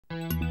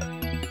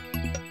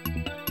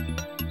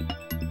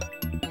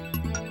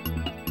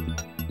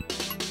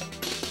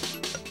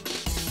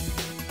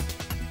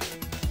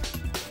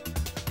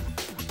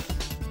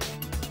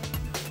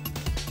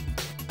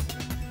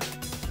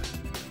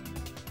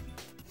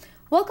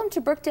Welcome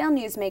to Brookdale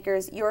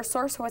Newsmakers, your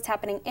source for what's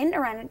happening in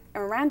and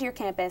around your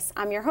campus.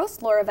 I'm your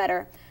host, Laura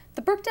Vedder.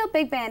 The Brookdale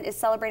Big Band is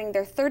celebrating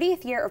their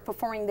 30th year of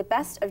performing the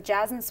best of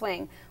jazz and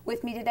swing.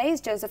 With me today is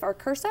Joe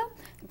Accurso,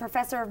 the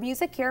professor of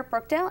music here at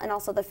Brookdale and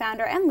also the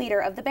founder and leader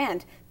of the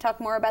band.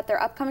 Talk more about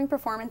their upcoming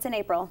performance in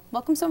April.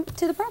 Welcome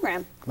to the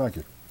program. Thank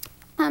you.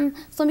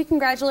 So let me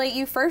congratulate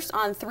you first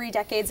on 3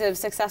 decades of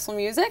successful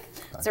music.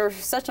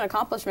 It's such an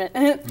accomplishment.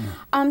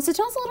 So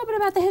tell us a little bit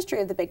about the history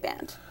of the big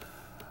band.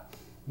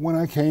 When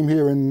I came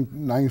here in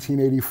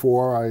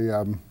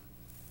 1984, I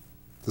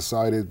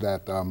decided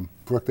that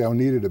Brookdale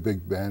needed a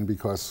big band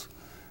because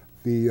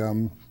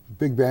the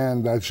big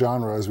band, that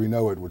genre as we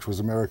know it, which was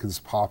America's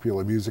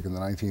popular music in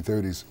the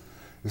 1930s,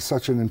 is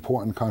such an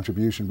important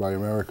contribution by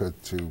America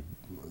to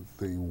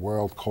the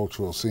world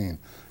cultural scene.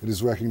 It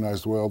is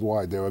recognized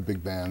worldwide. There are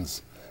big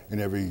bands in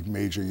every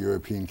major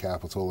European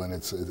capital, and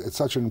it's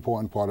such an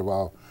important part of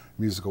our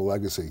musical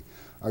legacy.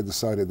 I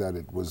decided that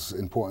it was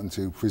important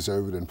to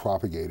preserve it and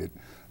propagate it,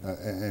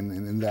 and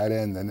in that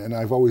end, and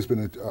I've always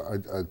been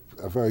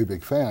a very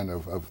big fan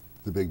of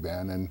the big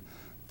band, and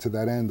to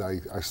that end,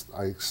 I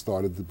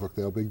started the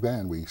Brookdale Big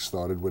Band. We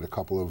started with a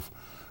couple of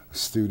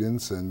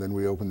students, and then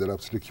we opened it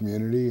up to the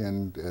community,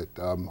 and it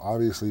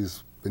obviously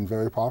has been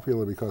very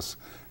popular because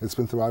it's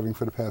been thriving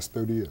for the past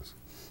 30 years.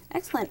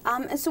 Excellent.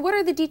 And so what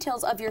are the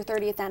details of your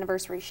 30th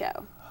anniversary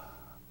show?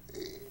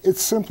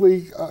 It's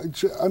simply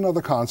another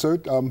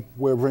concert.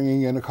 We're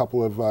bringing in a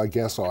couple of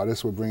guest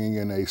artists. We're bringing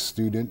in a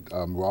student,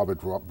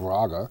 Robert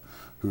Braga,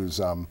 who has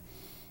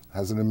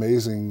an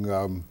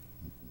amazing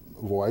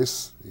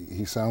voice.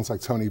 He sounds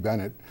like Tony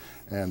Bennett,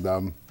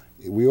 and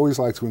we always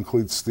like to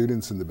include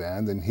students in the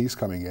band, and he's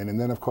coming in. And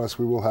then, of course,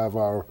 we will have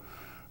our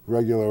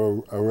regular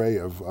array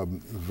of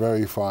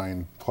very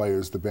fine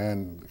players. The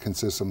band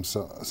consists of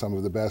some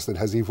of the best. It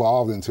has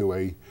evolved into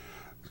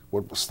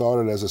what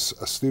started as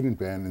a student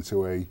band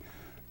into a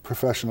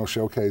professional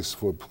showcase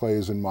for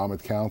players in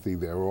Monmouth County.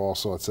 There are all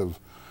sorts of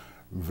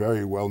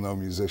very well-known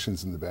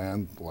musicians in the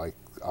band, like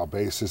our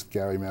bassist,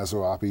 Gary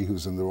Mazarapi,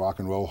 who's in the Rock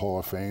and Roll Hall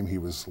of Fame. He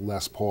was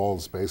Les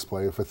Paul's bass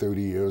player for 30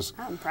 years.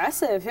 Oh,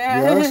 impressive,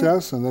 yeah. Yes,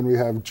 yes. And then we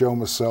have Joe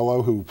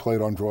Masello, who played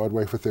on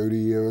Broadway for 30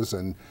 years,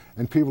 and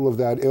people of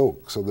that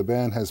ilk. So the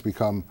band has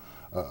become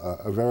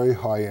a very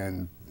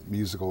high-end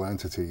musical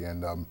entity,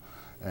 and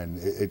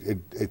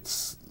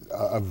it's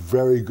a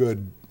very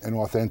good and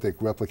authentic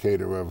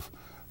replicator of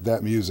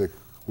that music,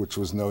 which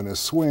was known as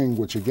swing,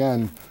 which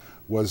again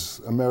was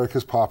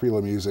America's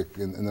popular music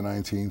in the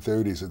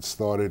 1930s. It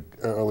started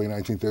early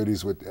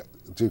 1930s with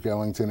Duke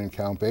Ellington and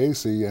Count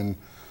Basie,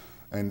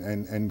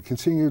 and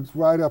continued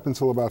right up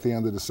until about the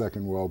end of the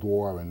Second World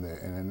War.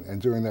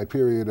 And during that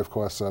period, of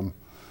course,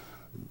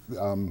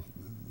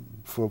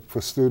 for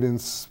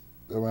students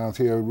around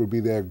here, it would be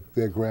their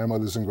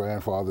grandmothers and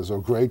grandfathers, or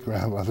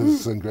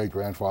great-grandmothers and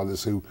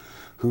great-grandfathers who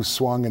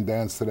swung and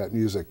danced to that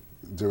music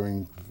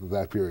during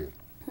that period.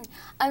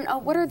 And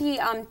what are the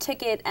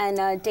ticket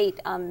and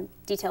date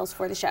details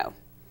for the show?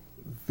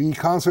 The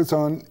concert's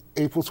on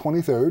April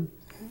 23rd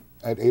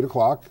at 8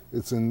 o'clock.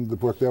 It's in the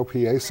Brookdale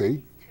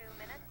PAC.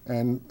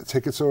 And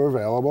tickets are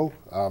available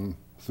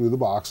through the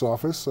box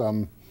office.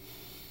 You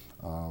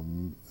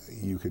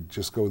could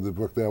just go to the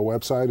Brookdale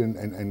website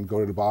and go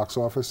to the box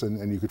office,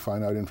 and you could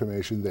find out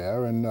information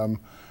there. And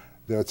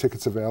there are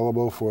tickets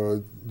available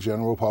for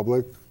general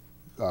public,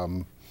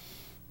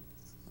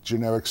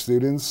 generic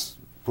students,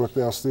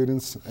 Brookdale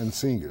students, and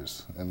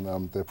seniors,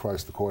 and they're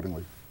priced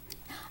accordingly.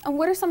 And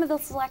what are some of the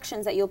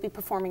selections that you'll be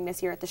performing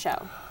this year at the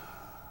show?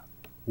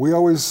 We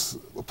always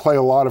play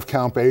a lot of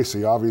Count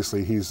Basie.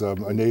 Obviously, he's a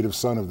native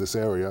son of this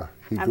area.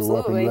 He grew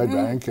up in Red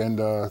Bank,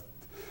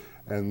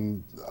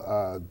 and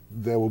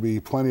there will be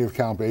plenty of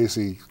Count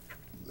Basie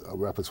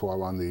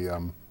repertoire on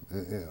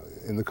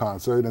in the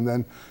concert. And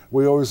then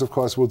we always, of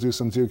course, will do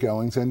some Duke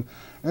Ellington,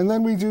 and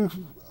then we do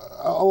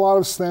a lot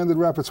of standard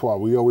repertoire.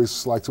 We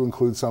always like to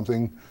include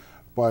something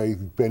by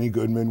Benny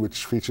Goodman,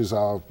 which features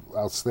our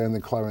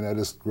outstanding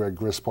clarinetist Greg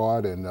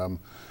Grispard, and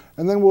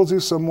then we'll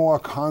do some more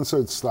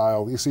concert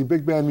style. You see,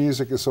 big band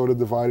music is sort of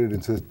divided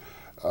into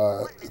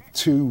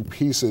 2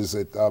 pieces.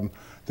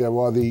 There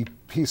are the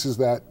pieces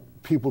that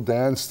people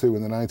danced to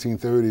in the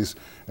 1930s,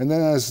 and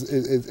then as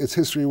its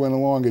history went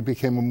along, it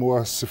became a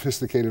more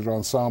sophisticated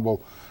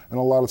ensemble, and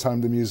a lot of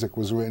time the music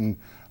was written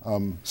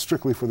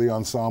strictly for the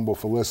ensemble,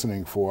 for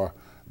listening,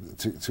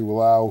 to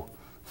allow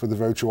for the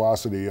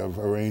virtuosity of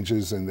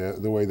arrangers and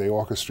the way they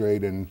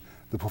orchestrate, and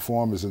the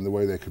performers and the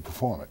way they could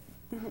perform it.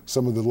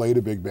 Some of the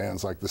later big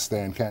bands, like the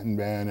Stan Kenton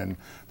Band and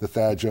the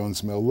Thad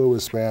Jones Mel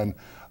Lewis Band,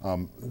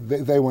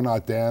 they were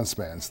not dance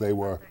bands. They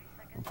were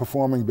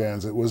performing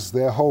bands. It was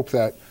their hope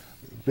that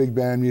big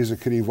band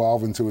music could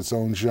evolve into its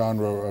own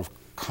genre of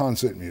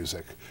concert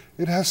music.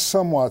 It has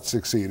somewhat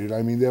succeeded.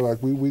 I mean, there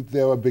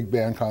are big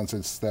band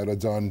concerts that are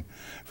done.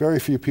 Very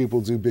few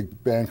people do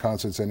big band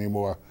concerts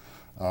anymore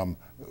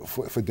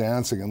for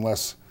dancing,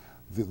 unless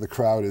the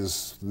crowd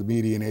is, the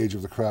median age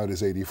of the crowd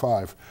is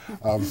 85,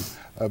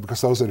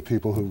 because those are the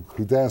people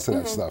who dance to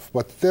that stuff.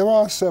 But there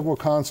are several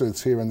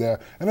concerts here and there,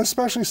 and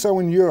especially so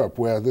in Europe,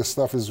 where this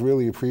stuff is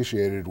really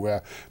appreciated,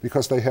 where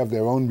because they have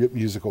their own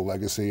musical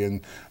legacy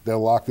and they're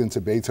locked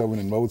into Beethoven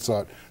and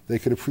Mozart, they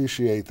could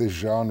appreciate this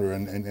genre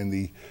and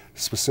the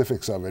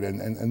specifics of it.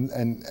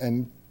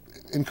 And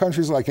in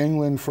countries like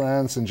England,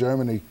 France, and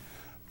Germany,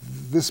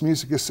 this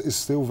music is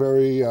still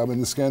very, in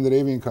the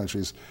Scandinavian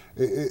countries,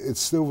 it's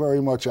still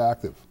very much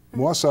active.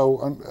 More so,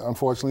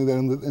 unfortunately,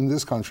 than in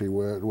this country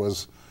where it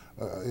was,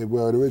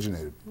 where it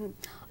originated.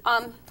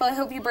 Well, I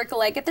hope you break a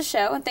leg at the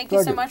show, and thank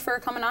you so much for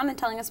coming on and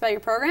telling us about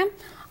your program.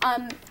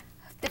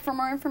 For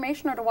more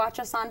information or to watch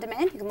us on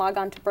demand, you can log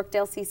on to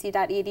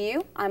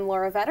brookdalecc.edu. I'm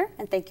Laura Vedder,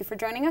 and thank you for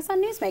joining us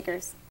on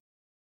Newsmakers.